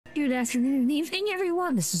Good afternoon, evening,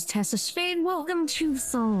 everyone. This is Tessa Spade. Welcome to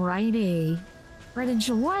Friday. Friday,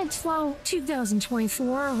 July 12,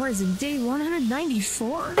 2024. What is it, day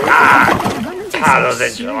 194? I'm going to take some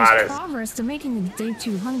serious progress to making it day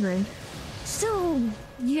 200. Still,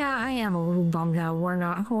 yeah, I am a little bummed out we're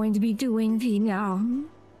not going to be doing the,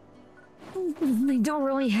 we don't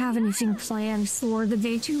really have anything planned for the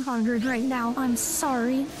day 200 right now. I'm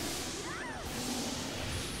sorry.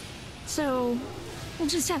 So, we'll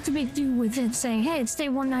just have to make do with it saying, hey, it's day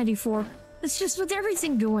 194. It's just with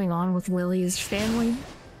everything going on with Lily's family.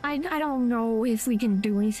 I don't know if we can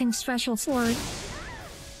do anything special for it.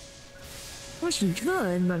 Wish we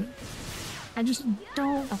could, but I just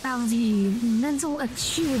don't have the mental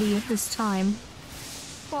acuity at this time.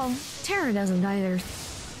 Well, Terra doesn't either.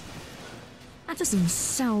 That doesn't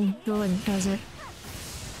sound good, does it?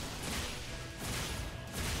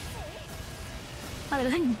 I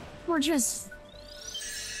think we're just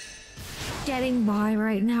getting by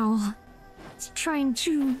right now. It's trying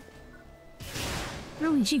to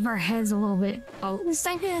really keep our heads a little bit focused,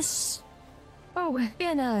 I guess. Oh,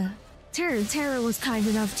 and Terra was kind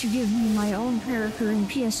enough to give me my own character in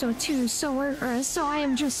PSO2, so I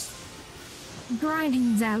am just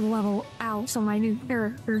grinding that level out on my new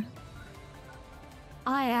character.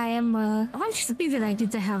 I'm just happy that I get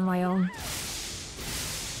to have my own.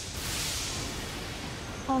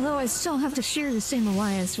 Although I still have to share the same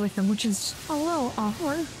alliance with them, which is a little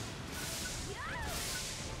awkward.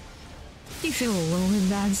 You feel a little bit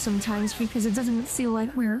bad sometimes because it doesn't feel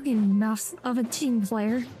like we're enough of a team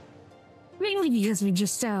player. Mainly because we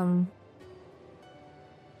just, don't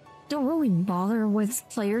really bother with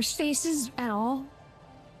player spaces at all.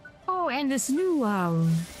 Oh, and this new,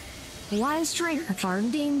 live stream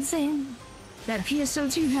card game thing that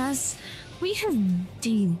PSO2 has, we have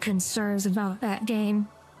deep concerns about that game,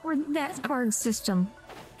 or that card system.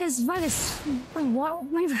 As from what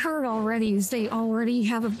we've heard already is they already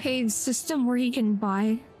have a paid system where you can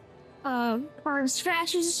buy, card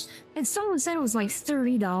scratches, and someone said it was like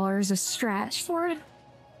 $30 a scratch for it.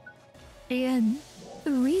 And the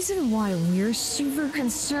reason why we're super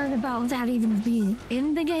concerned about that even being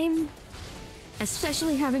in the game,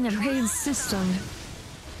 especially having a paid system,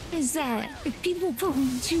 is that if people put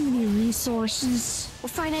too many resources or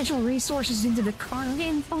financial resources into the card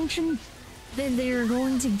game function, then they're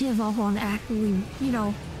going to give up on actually,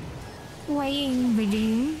 playing the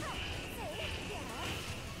game.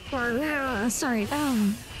 Or, the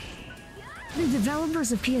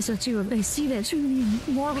developers of PSO2, if they see that too many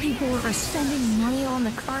more people are spending money on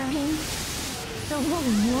the card game, they'll put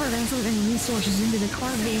more effort and resources into the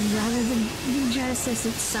card game rather than the Genesis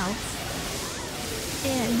itself.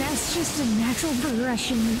 And that's just a natural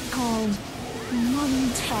progression called money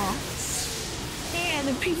talks. And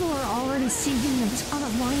if people are already sinking a ton of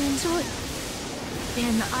money into it,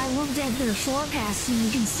 and I looked at their forecast and you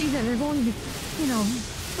can see that they're going to be,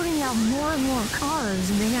 putting out more and more cards,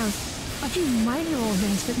 and they have a few minor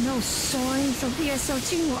events but no story for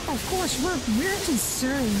PSO2. Of course, we're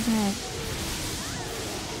concerned that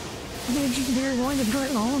they're going to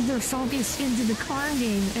put all of their focus into the card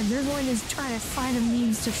game, and they're going to try to find a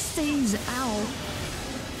means to phase out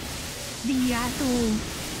the actual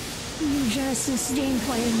New Genesis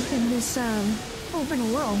gameplay in this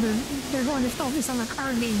open world. They're going to focus on the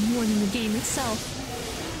card game more than the game itself.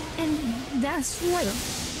 And that's what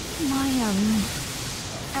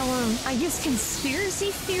our, I guess,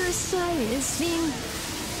 conspiracy theorist side is seeing.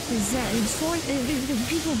 Is that if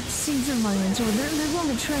people see their money into it, they're going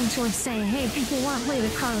to trend towards saying, hey, people want to play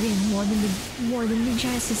the card game more than the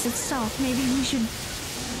Genesis itself. Maybe we should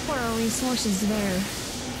put our resources there.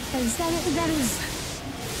 Because that is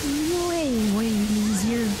way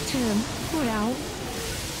easier to put out.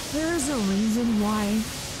 There's a reason why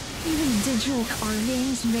even digital card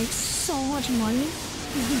games make so much money.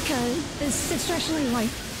 Because it's especially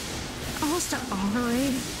like cost to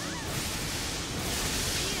operate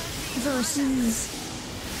versus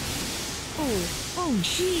oh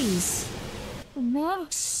jeez.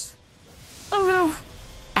 Whoops. Oh no.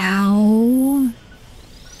 Ow.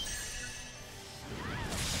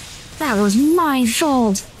 That was my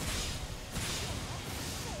fault.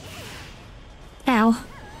 Ow.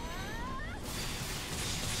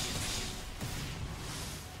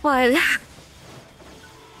 What?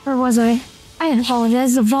 Where was I? I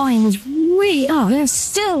apologize, the volume was way up. It's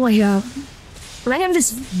still way up. But I have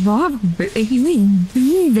this baby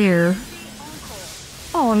there.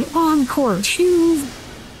 Oh, an encore too.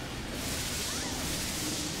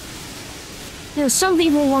 Some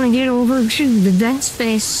people want to get over to the dead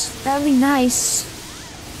space. That'd be nice.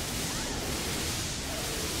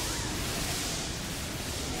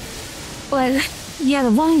 But yeah, the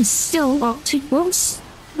volume's still up too. Whoops.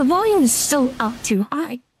 The volume is still up too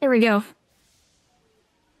high. There we go.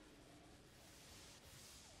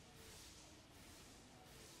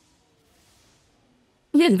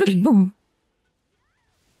 Boom.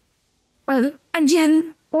 Well,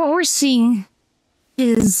 again, what we're seeing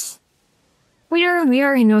is we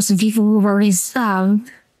already know some people who've already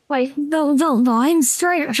like the line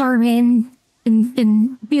straight farming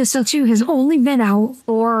in PSO2 has only been out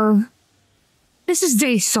for this is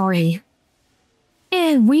day 30.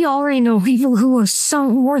 And we already know people who have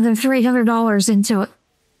sunk more than $300 into it.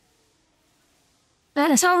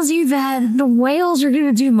 That tells you that the whales are going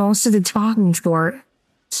to do most of the talking for it.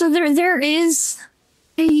 So there is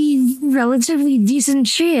a relatively decent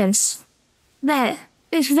chance that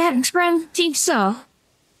if that trend keeps up,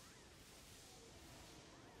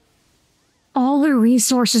 all the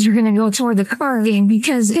resources are going to go toward the car game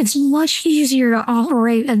because it's much easier to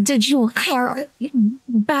operate a digital car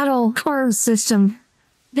battle card system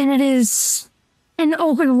than it is an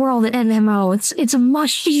open world MMO. It's a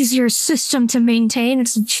much easier system to maintain.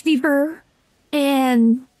 It's cheaper,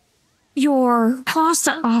 and your cost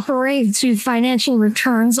to operate to financial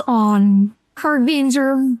returns on card games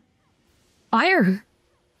are higher.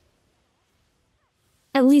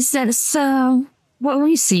 At least that's what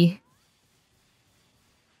we see.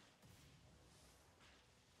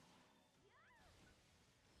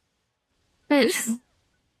 But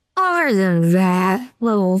other than that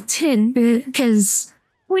little tidbit, because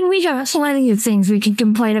when we got plenty of things we can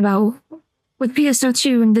complain about with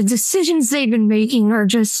PSO2, and the decisions they've been making are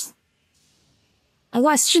just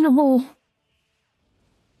questionable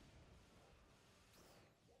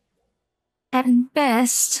at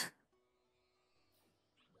best.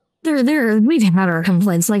 We've had our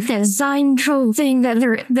complaints, like that design code thing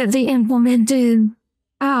that they implemented.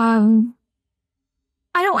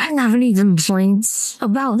 I don't have any complaints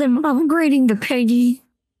about them upgrading the Peggy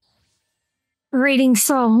rating.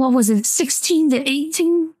 So what was it, 16 to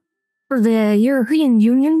 18 for the European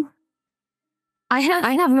Union? I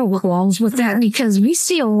have no qualms with that because we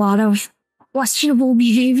see a lot of questionable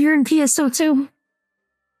behavior in PSO2.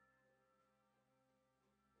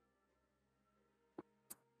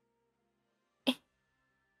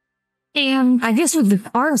 And I guess with the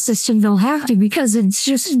car system, they'll have to because it's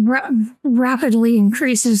just rapidly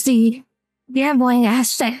increases the gambling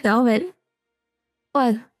aspect of it.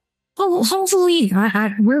 But hopefully,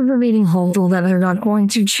 we're remaining hopeful that they're not going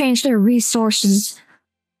to change their resources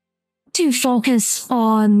to focus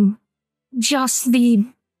on just the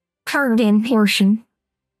card game portion.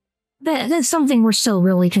 That's something we're still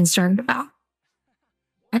really concerned about.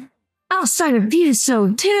 Outside of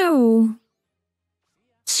PSO2,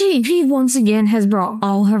 CP once again has brought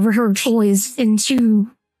all of her toys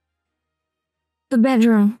into the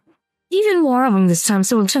bedroom. Even more of them this time,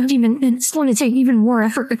 so it's going to take even more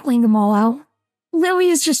effort to clean them all out. Lily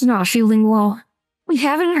is just not feeling well. We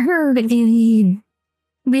haven't heard any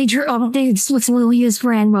major updates with Lilia's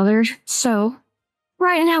grandmother, so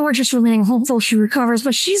right now we're just remaining hopeful she recovers,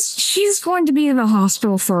 but she's going to be in the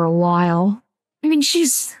hospital for a while. I mean,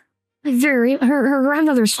 she's her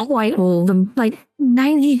grandmother's quite old, like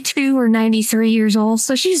 92 or 93 years old,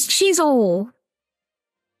 so she's old.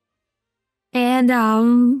 And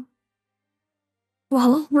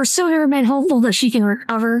well, we're still gonna remain hopeful that she can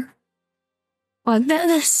recover. But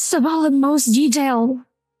that's about the most detailed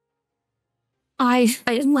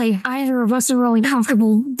either of us are really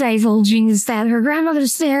comfortable divulging is that her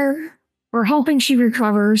grandmother's there. We're hoping she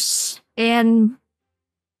recovers, and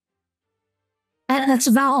that's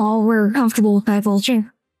about all we're comfortable with divulging.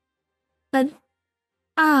 But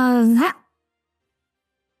and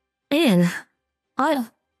I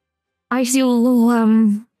feel a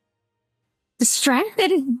little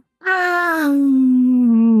distracted. I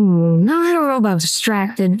don't know about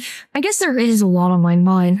distracted. I guess there is a lot on my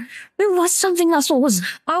mind. There was something else. What was?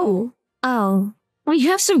 Oh, we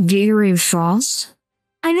have some Gatorade Frost.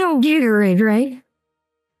 I know Gatorade, right?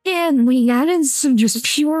 And we added some just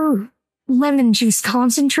pure lemon juice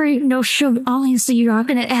concentrate. No sugar. Obviously, you're not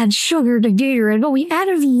gonna add sugar to Gatorade, but we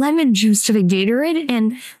added lemon juice to the Gatorade,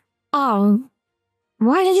 and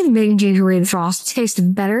why did it make Gatorade Frost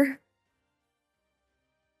taste better?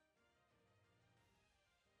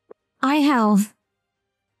 I have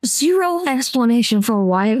zero explanation for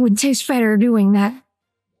why it would taste better doing that.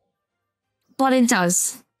 But it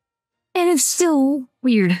does. And it's still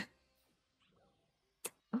weird.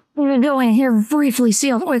 I'm gonna go in here briefly, see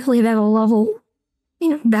how quickly that'll level.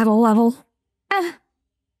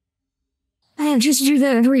 And just do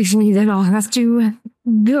that briefly, then I'll have to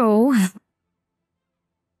go.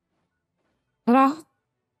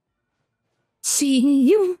 See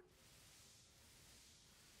you.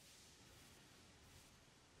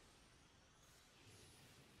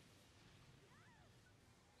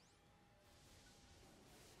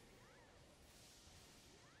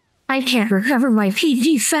 I can't recover my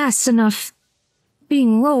PG fast enough.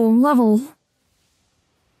 Being low level.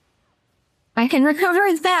 I can recover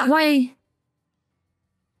it that way.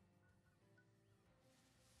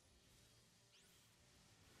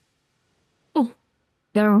 Oh,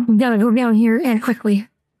 gotta go down here and quickly.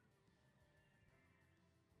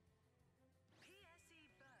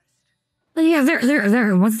 But yeah,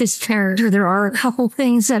 there. With this character, there are a couple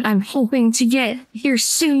things that I'm hoping to get here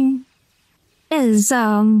soon.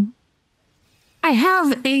 I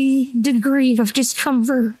have a degree of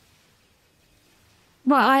discomfort.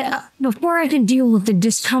 But before I can deal with the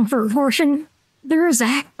discomfort portion, there is a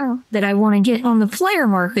hacker that I want to get on the player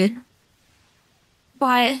market.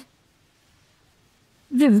 But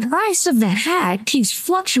the price of the hat keeps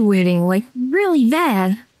fluctuating like really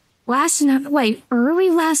bad. Early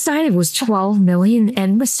last night it was 12 million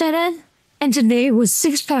Enmastedded, and today it was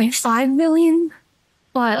 6.5 million.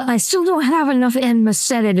 But I still don't have enough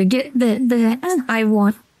Enmastedded to get the hat I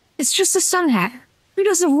want. It's just a sun hat. Who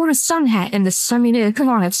doesn't want a sun hat in the sun? I mean, come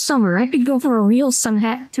on, it's summer. I could go for a real sun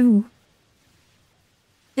hat too.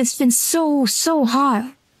 It's been so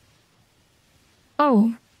hot.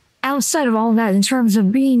 Oh, outside of all that, in terms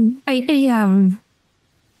of being the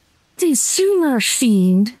Sumer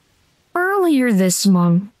fiend, earlier this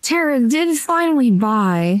month, Terra did finally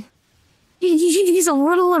buy. He's a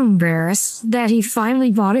little embarrassed that he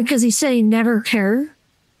finally bought it because he said he never cared.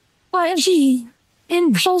 But he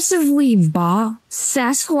impulsively bought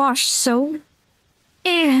Sasquatch soap,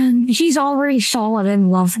 and he's already fallen in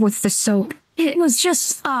love with the soap. It was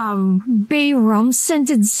just bay rum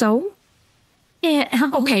scented soap.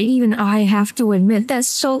 And okay, even I have to admit that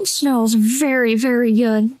soap smells very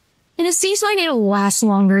good. And it seems like it'll last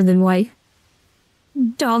longer than like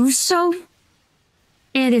Dove soap.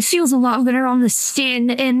 And it feels a lot better on the skin,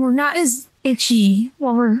 and we're not as itchy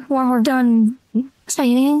when we're done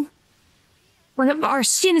cleaning. Our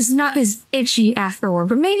skin is not as itchy afterward,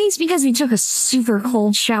 but maybe it's because we took a super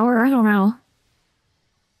cold shower. I don't know.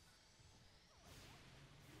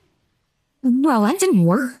 Well, that didn't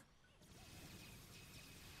work.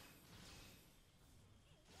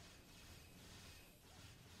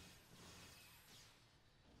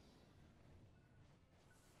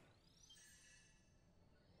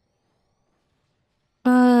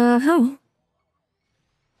 Oh.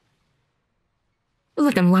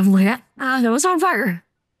 Look, I'm lovely. That was on fire.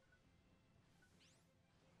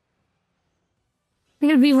 It's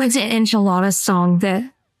gonna be like the enchilada song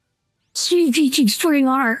that Sweetie keeps putting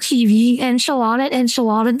on our TV.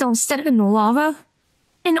 Enchilada, don't step in the lava.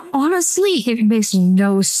 And honestly, it makes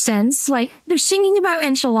no sense. Like, they're singing about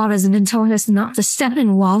enchiladas and then telling us not to step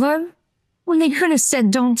in lava, when they could have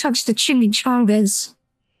said don't touch the chimichangas.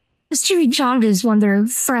 Because chimichangas, when they're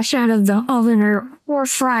fresh out of the oven or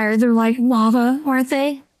fryer, they're like lava, aren't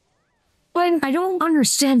they? But I don't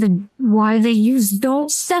understand why they use don't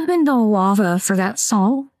step into lava for that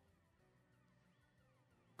song.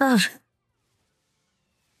 Ugh.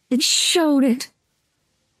 It showed it.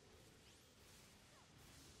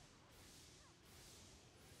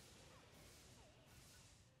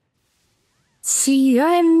 See,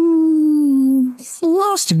 I'm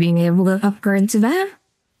close to being able to upgrade to that.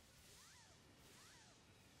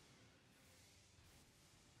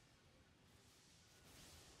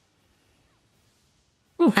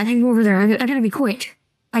 Oh, I can go over there. I gotta be quick.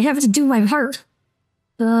 I have to do my part.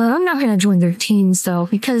 I'm not gonna join their teams though,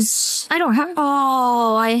 because I don't have.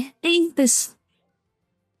 Oh, I hate this.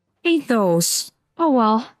 Hate those. Oh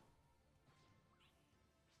well.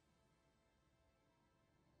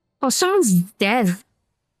 Oh, someone's dead.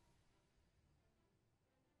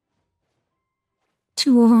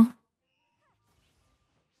 Two of them.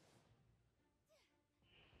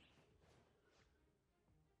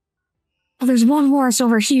 Oh, there's one more. It's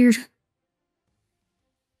over here.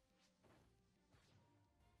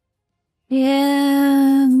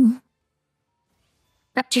 Yeah.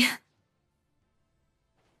 Gotcha.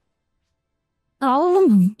 All of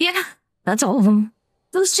them. Yeah, that's all of them.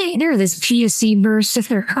 Those stay near this PSC burst if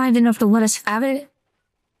they're kind enough to let us have it.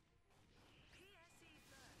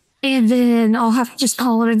 And then I'll have to just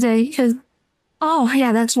call it a day, because... Oh,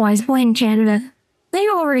 yeah, that's why he's playing Canada. They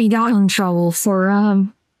already got in trouble for,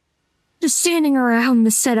 just standing around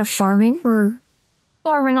instead of farming, or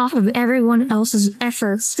farming off of everyone else's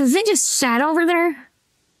efforts. Because they just sat over there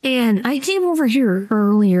And I came over here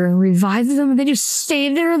earlier and revived them. They just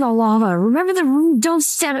stayed there in the lava. Remember the rule, don't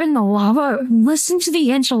step in the lava. Listen to the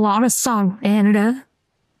enchilada song, Canada.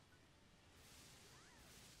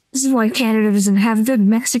 This is why Canada doesn't have good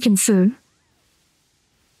Mexican food.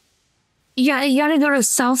 You gotta go to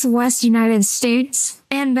Southwest United States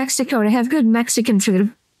and Mexico to have good Mexican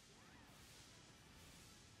food.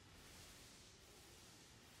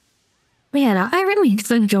 Man, I really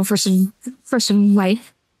could go for some like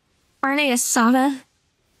carne asada.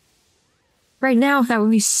 Right now, that would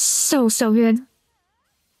be so good.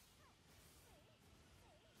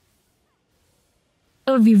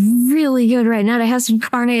 It would be really good right now to have some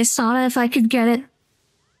carne asada if I could get it.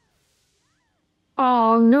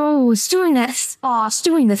 Oh no, it's doing that. Oh, it's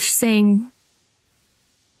doing the thing.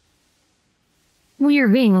 We are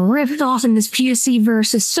being ripped off in this PSC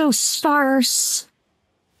verse. It's so sparse.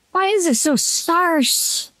 Why is it so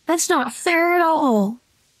sparse? That's not fair at all.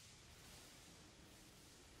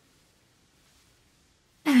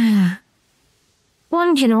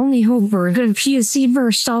 One can only hope for a good PSC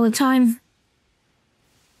burst all the time.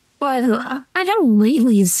 But I know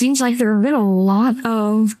lately it seems like there have been a lot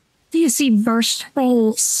of PSC burst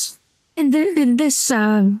fails in this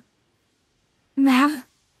map.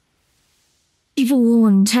 People will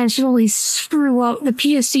intentionally screw up the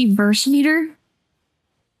PSC burst meter.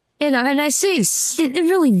 And I say it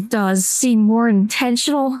really does seem more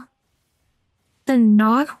intentional than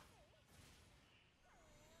not.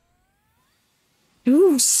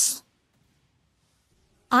 Oops.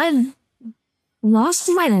 I've lost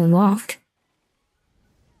my luck.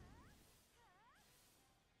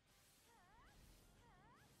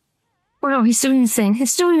 Oh no, he's doing the thing.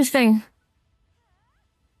 He's doing the thing.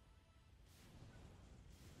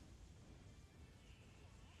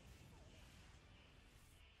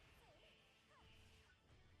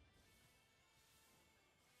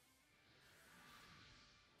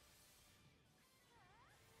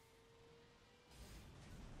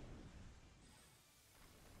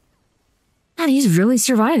 And he's really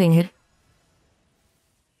surviving it.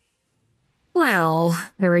 Well,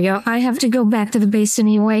 there we go. I have to go back to the base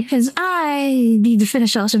anyway, because I need to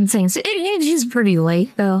finish out some things. It is pretty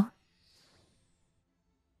late, though.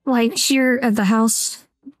 Like, here at the house,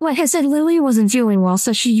 like I said, Lily wasn't feeling well,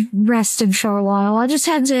 so she rested for a while. I just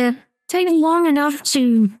had to take long enough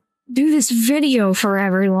to do this video for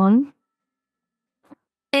everyone.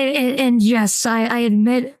 And yes, I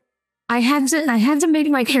admit, I had to make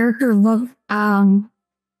my character look,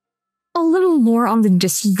 a little more on the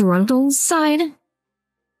disgruntled side.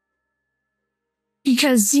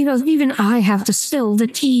 Because, you know, even I have to spill the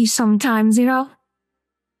tea sometimes, you know?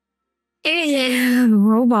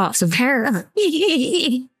 Robots of Terra.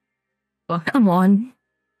 Well, come on.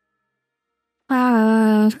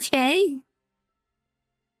 Okay.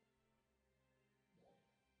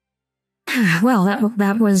 Well,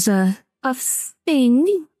 that was a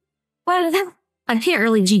thing. Well, I can't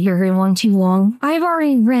really keep everyone too long. I've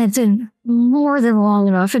already ranted more than long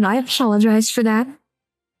enough, and I apologize for that.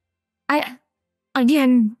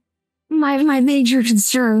 Again, my major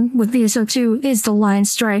concern with PSO2 is the line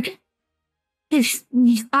strike.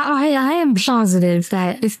 I am positive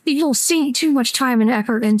that if people sink too much time and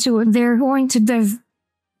effort into it, they're going to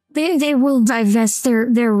they will divest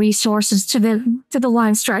their resources to the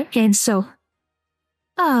line strike game. So,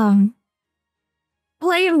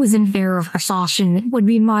 play it with an air of caution would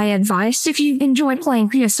be my advice if you enjoy playing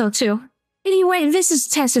PSO2. Anyway, this is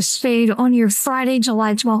Tessa Spade on your Friday,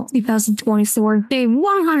 July 12th, 2024, day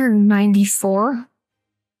 194.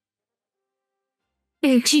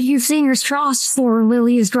 Keep your fingers crossed for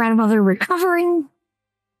Lily's grandmother recovering.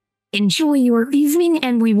 Enjoy your evening,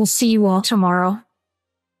 and we will see you all tomorrow.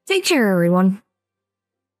 Take care, everyone.